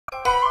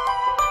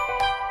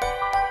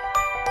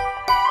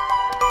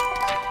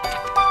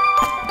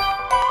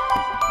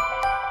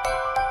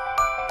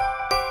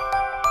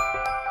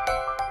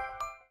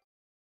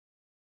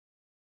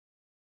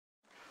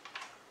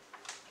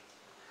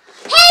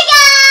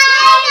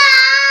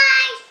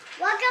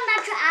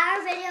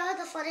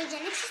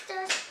photogenic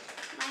sisters.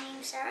 My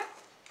name's Sarah.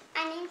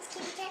 My name's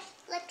Kitty Cat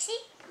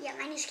Lexie. Yeah,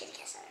 my name's Kitty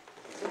Cat Sarah.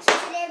 So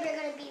today we're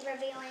going to be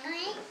reviewing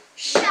little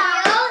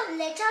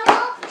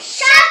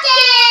Shopkins.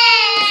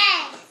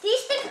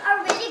 These things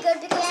are really good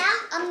because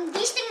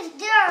these things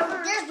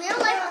there's real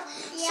life.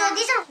 So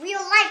these are real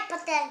life,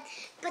 but then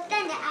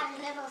they add a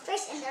little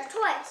face in their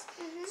toys.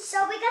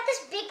 So we got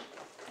this big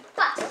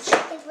box of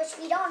Shopkins, which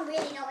we don't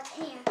really know what's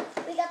in here.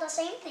 We got the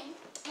same thing.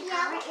 And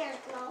our ears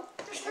glow.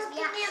 We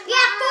have 4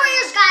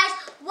 ears, guys.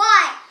 1,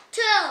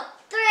 2,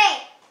 3,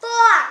 4.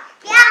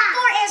 We have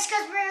 4 ears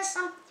because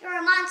we're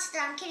a monster.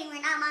 I'm kidding,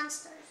 we're not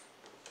monsters.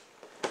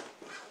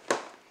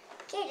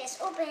 Okay,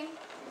 let's open.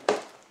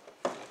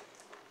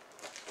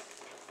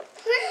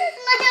 Where's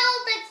my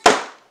opens?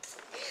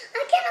 I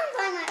cannot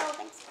find my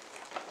opens.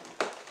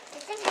 I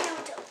think I know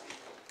what to open.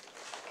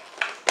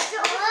 So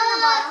open from the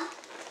bottom.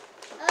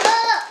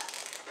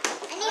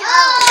 I need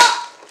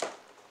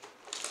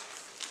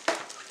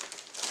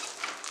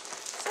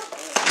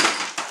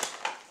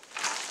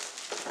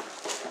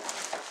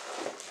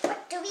What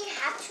do we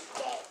have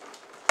today?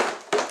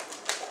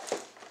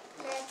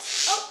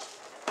 Let's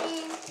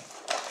open.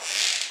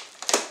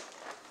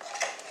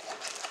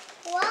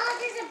 Wow,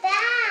 there's a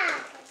bag.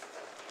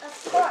 Of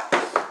course.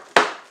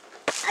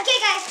 Okay,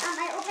 guys, I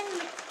opened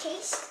the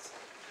case.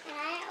 And I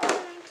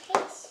opened my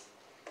case.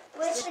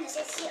 Which one is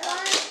it?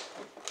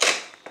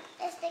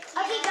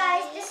 Okay,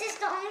 guys, this is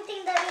the only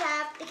thing that we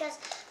have because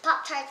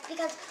Pop-Tarts,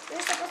 because we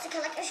were supposed to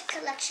collect a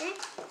collection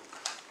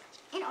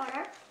in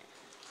order.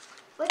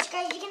 Which,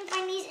 guys, you can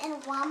find these in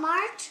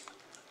Walmart.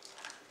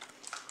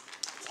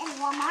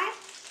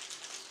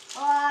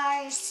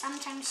 Or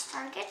sometimes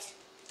Target.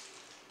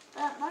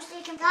 But mostly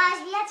you can.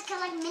 Guys, we had to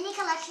collect mini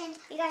collections.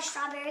 We got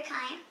strawberry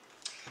kind.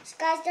 So,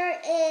 guys, there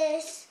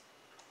is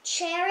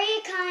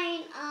cherry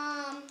kind.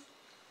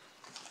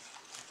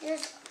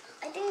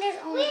 I think there's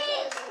only.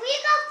 We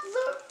got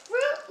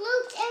Fruit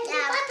Loops and we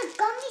got the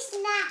gummy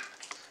snack.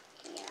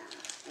 Yeah.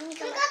 We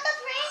got the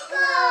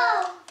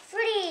Pringle.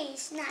 Fruity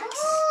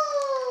snacks.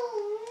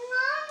 Oh,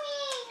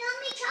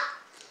 Mommy, chop.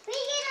 We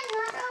get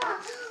another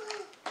one.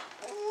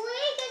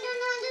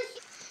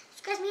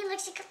 So, guys, me and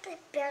Lexie got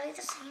barely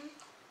the same.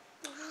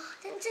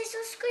 Didn't say so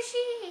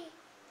squishy.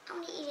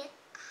 I'm gonna eat it.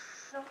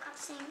 I don't got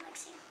the same,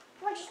 Lexie.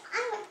 I'm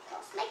gonna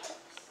close my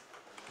case.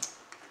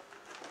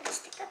 Let's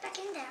stick that back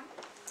in there.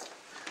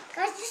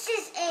 Guys, this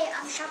is a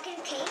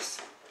Shopkins case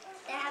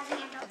that has a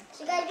handle.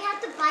 So, guys, we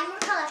have to buy more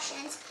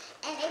collections,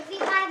 and if we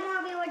buy more,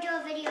 we will do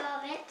a video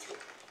of it.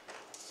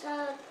 So,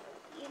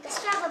 you guys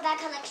have a bag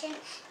collection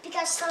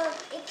because so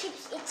it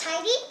keeps it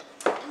tidy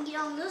and you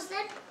don't lose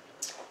them,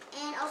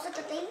 and also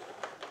the thing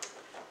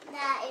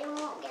that it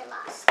won't get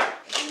lost.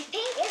 And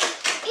pink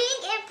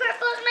and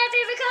purple is my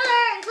favorite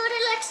color,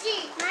 including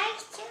Lexie. Mine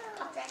too.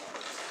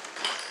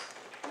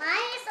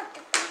 Mine is like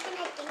the pink and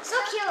I think so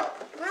cute.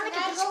 More like a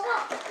beach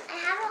ball. I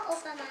haven't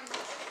opened mine.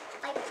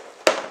 Like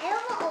I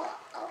haven't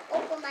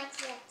opened mine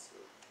yet.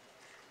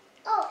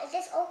 Oh, is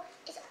this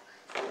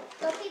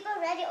the people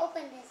already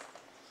opened this?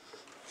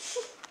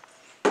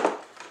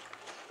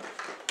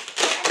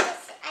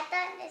 I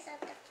thought this was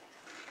different.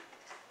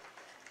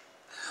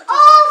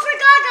 Oh,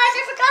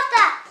 I forgot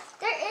that.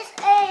 There is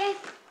a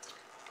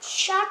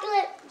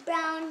chocolate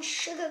brown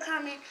sugar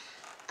caramel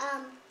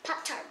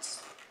Pop-Tarts.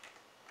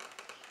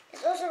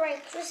 There's also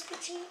Rice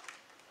Krispie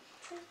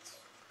treats.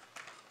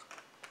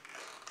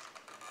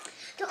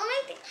 The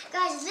only thing,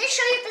 guys, let's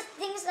show you the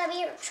things that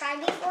we tried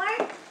before.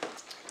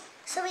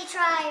 So we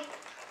tried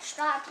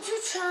strawberry. You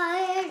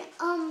tried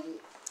a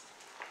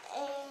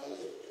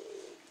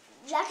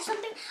Jack or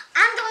something.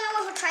 I'm the only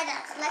one who tried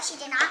that. Lexie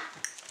did not.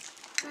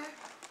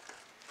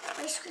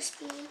 Rice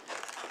Krispie.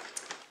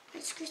 I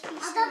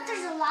thought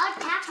there's a lot of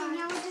packs in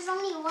here, but there's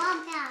only 1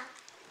 pack.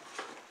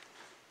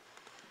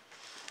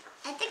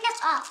 I think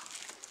that's all.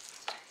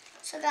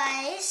 So,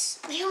 guys,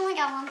 we only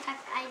got 1 pack.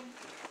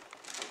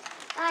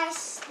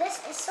 Guys, this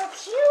is so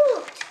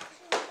cute.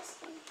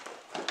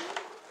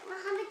 What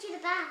happened to the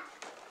back?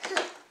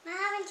 What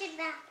happened to the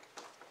back?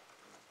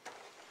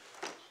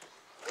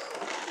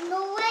 No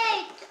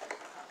way.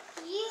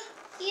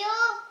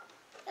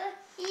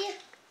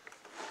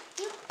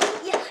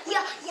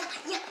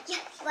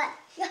 What?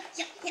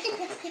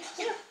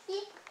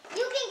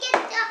 You can get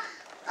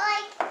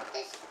like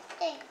this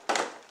thing,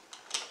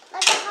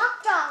 like a hot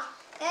dog.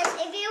 Guys,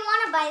 if you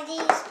want to buy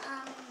these,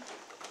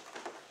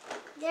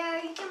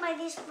 you can buy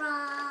these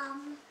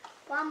from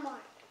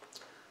Walmart,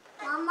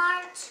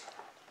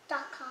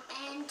 Walmart.com,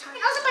 and Target.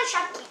 And also buy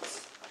Shopkins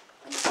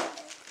when you go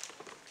there.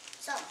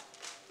 So,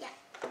 yeah.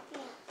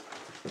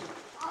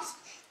 Also,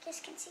 you guys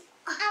can see.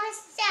 I'm a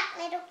sad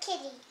little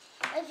kitty.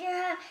 If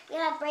you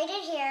have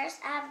braided hairs,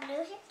 I have blue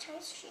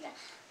hair, she got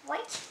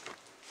white,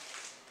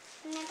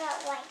 and I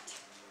got white.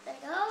 There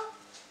you go.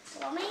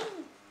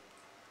 Glowing.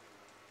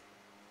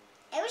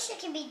 I wish it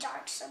could be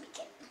dark so we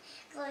can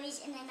glow these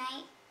in the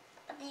night,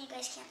 but then you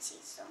guys can't see,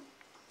 so.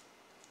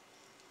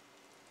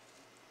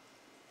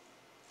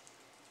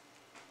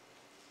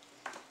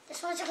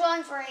 This one's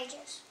glowing for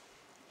ages.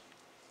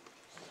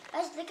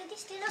 Guys, look at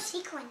these little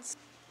sequins.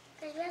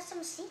 Because we have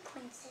some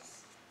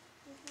sequences.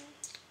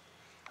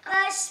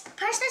 Press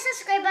the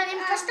subscribe button,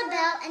 press the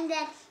bell, and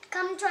then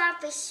come to our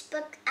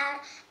Facebook, add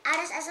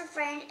us as a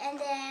friend, and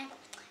then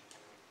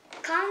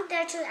comment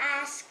there to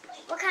ask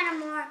what kind of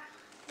more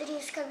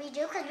videos could we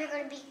do, because we're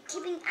going to be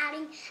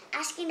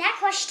asking that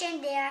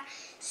question there,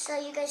 so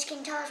you guys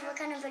can tell us what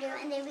kind of video,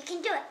 and then we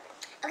can do it.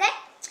 Okay?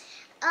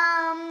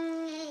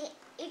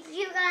 If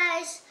you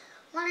guys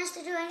want us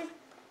to do any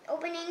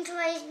opening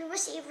toys, we will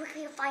see if we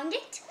can find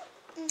it.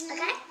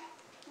 Okay?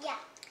 Yeah.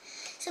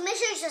 So make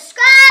sure you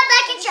subscribe,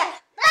 like, and share.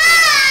 Bye!